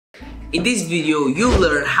In this video, you'll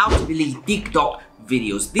learn how to delete TikTok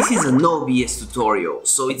videos. This is a no BS tutorial,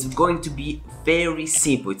 so it's going to be very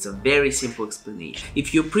simple. It's a very simple explanation.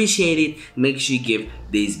 If you appreciate it, make sure you give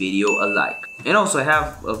this video a like. And also I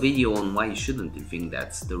have a video on why you shouldn't. You think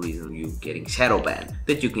that's the reason you're getting shadow banned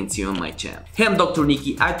that you can see on my channel. Hey, I'm Dr.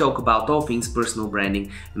 Nikki. I talk about all things personal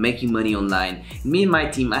branding and making money online. Me and my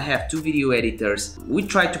team, I have 2 video editors. We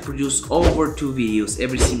try to produce over 2 videos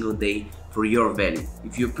every single day for your value.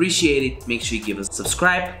 If you appreciate it, make sure you give us a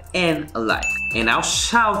subscribe and a like. And I'll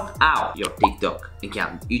shout out your TikTok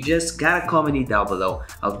account. You just gotta comment it down below.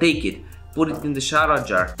 I'll take it, put it in the shout out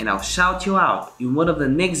jar, and I'll shout you out in one of the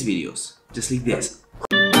next videos. Just like this.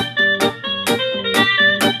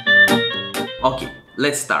 Okay,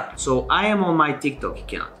 let's start. So I am on my TikTok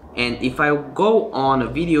account. And if I go on a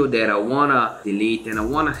video that I wanna delete and I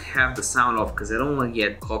wanna have the sound off because I don't wanna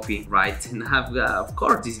get copyright, and I've got, of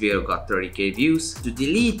course this video got 30k views. To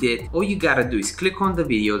delete it, all you gotta do is click on the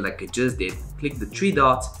video like I just did, click the 3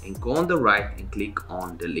 dots and go on the right and click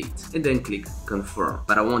on delete and then click confirm.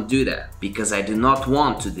 But I won't do that because I do not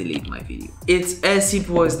want to delete my video. It's as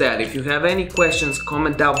simple as that. If you have any questions,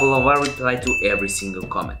 comment down below. I reply to every single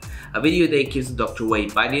comment. A video that keeps the doctor away.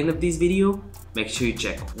 By the end of this video, make sure you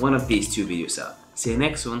check one of these 2 videos out. See you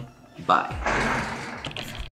next one. Bye.